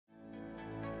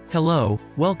Hello,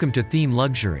 welcome to Theme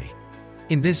Luxury.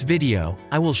 In this video,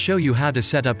 I will show you how to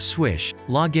set up Swish,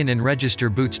 login and register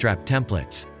Bootstrap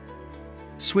Templates.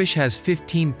 Swish has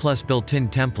 15 plus built-in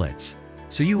templates,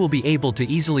 so you will be able to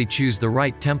easily choose the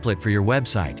right template for your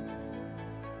website.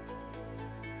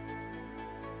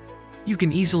 You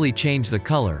can easily change the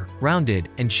color, rounded,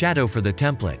 and shadow for the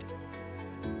template.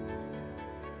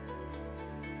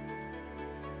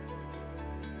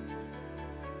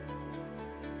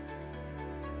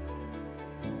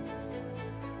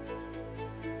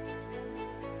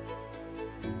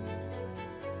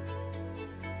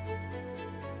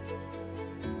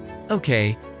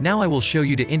 Okay, now I will show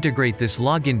you to integrate this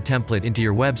login template into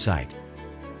your website.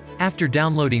 After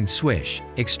downloading Swish,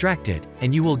 extract it,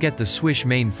 and you will get the Swish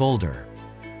main folder.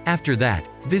 After that,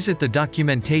 visit the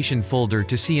documentation folder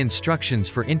to see instructions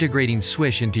for integrating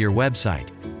Swish into your website.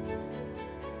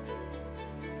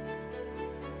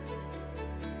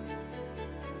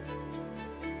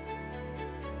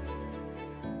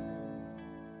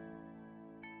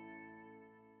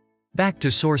 Back to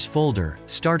source folder,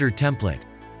 starter template.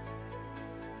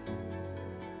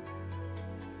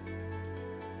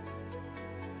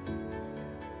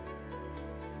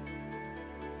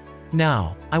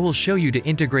 Now, I will show you to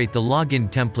integrate the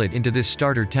login template into this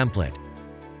starter template.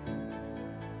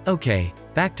 Okay,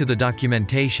 back to the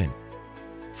documentation.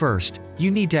 First,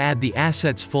 you need to add the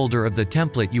assets folder of the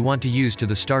template you want to use to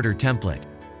the starter template.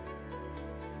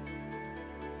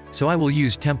 So I will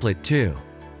use template 2.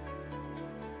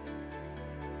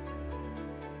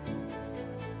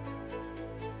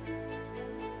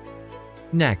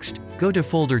 Next, go to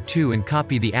folder 2 and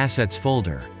copy the assets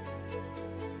folder.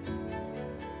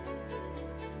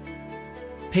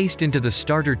 Paste into the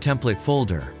starter template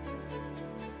folder.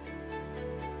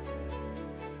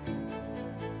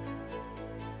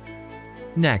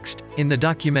 Next, in the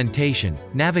documentation,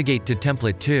 navigate to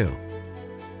template 2.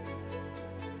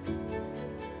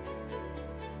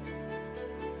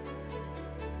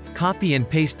 Copy and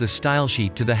paste the style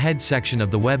sheet to the head section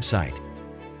of the website.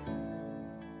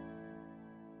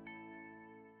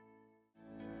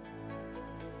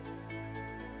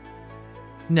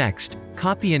 Next,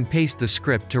 copy and paste the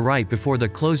script to right before the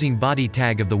closing body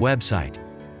tag of the website.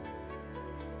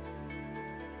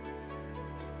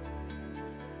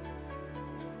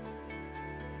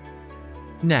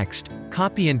 Next,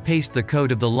 copy and paste the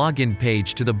code of the login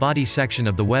page to the body section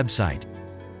of the website.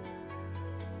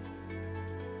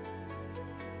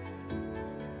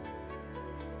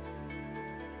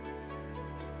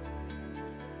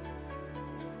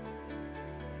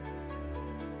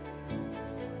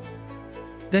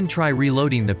 Then try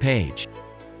reloading the page.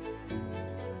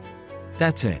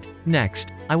 That's it.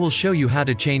 Next, I will show you how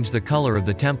to change the color of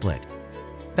the template.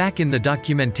 Back in the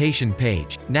documentation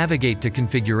page, navigate to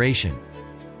configuration.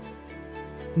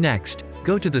 Next,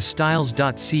 go to the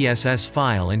styles.css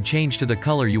file and change to the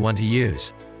color you want to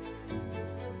use.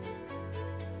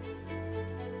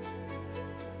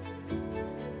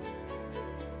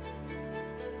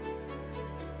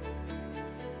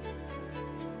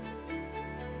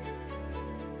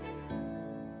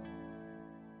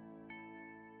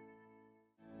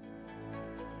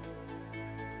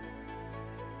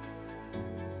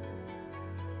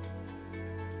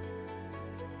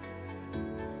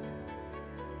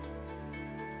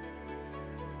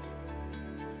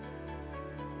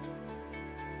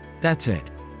 That's it.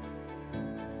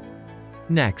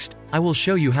 Next, I will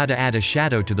show you how to add a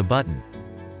shadow to the button.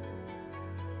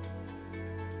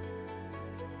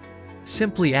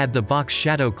 Simply add the box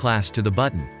shadow class to the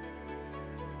button.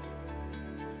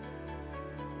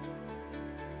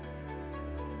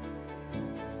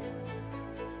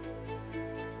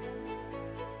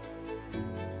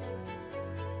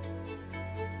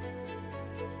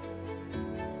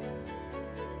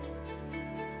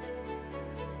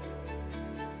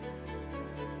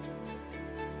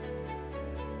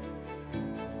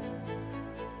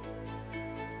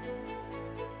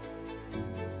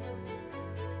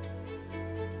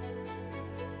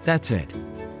 That's it.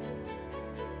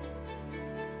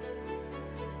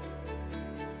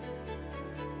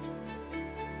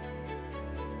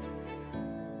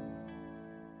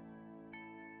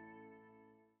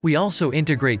 We also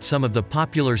integrate some of the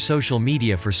popular social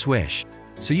media for Swish,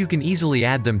 so you can easily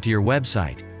add them to your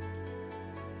website.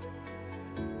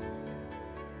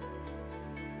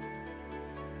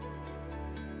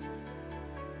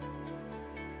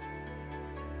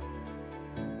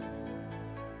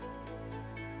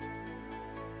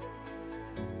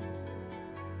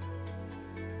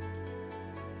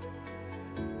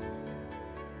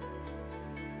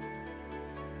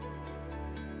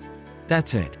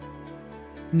 That's it.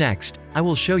 Next, I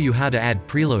will show you how to add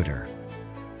preloader.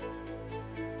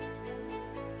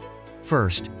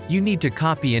 First, you need to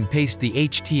copy and paste the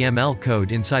HTML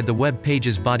code inside the web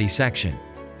page's body section.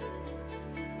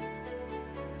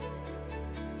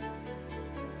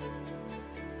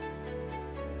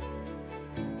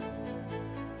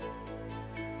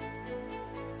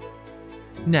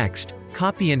 Next,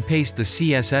 copy and paste the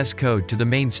CSS code to the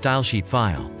main stylesheet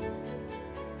file.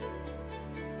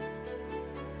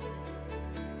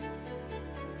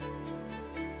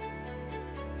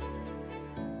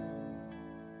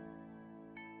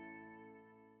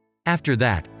 After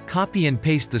that, copy and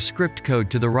paste the script code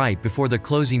to the right before the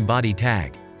closing body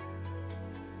tag.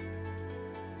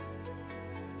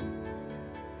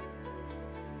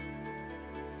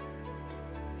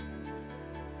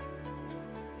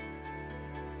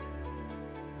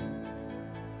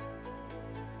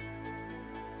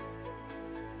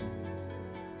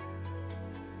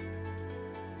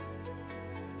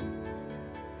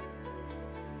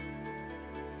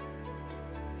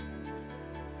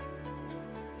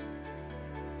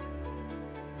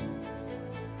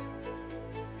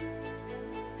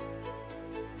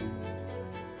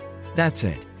 That's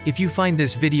it. If you find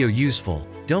this video useful,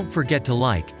 don't forget to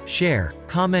like, share,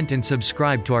 comment and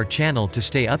subscribe to our channel to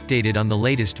stay updated on the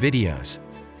latest videos.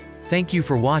 Thank you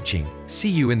for watching, see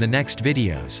you in the next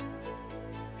videos.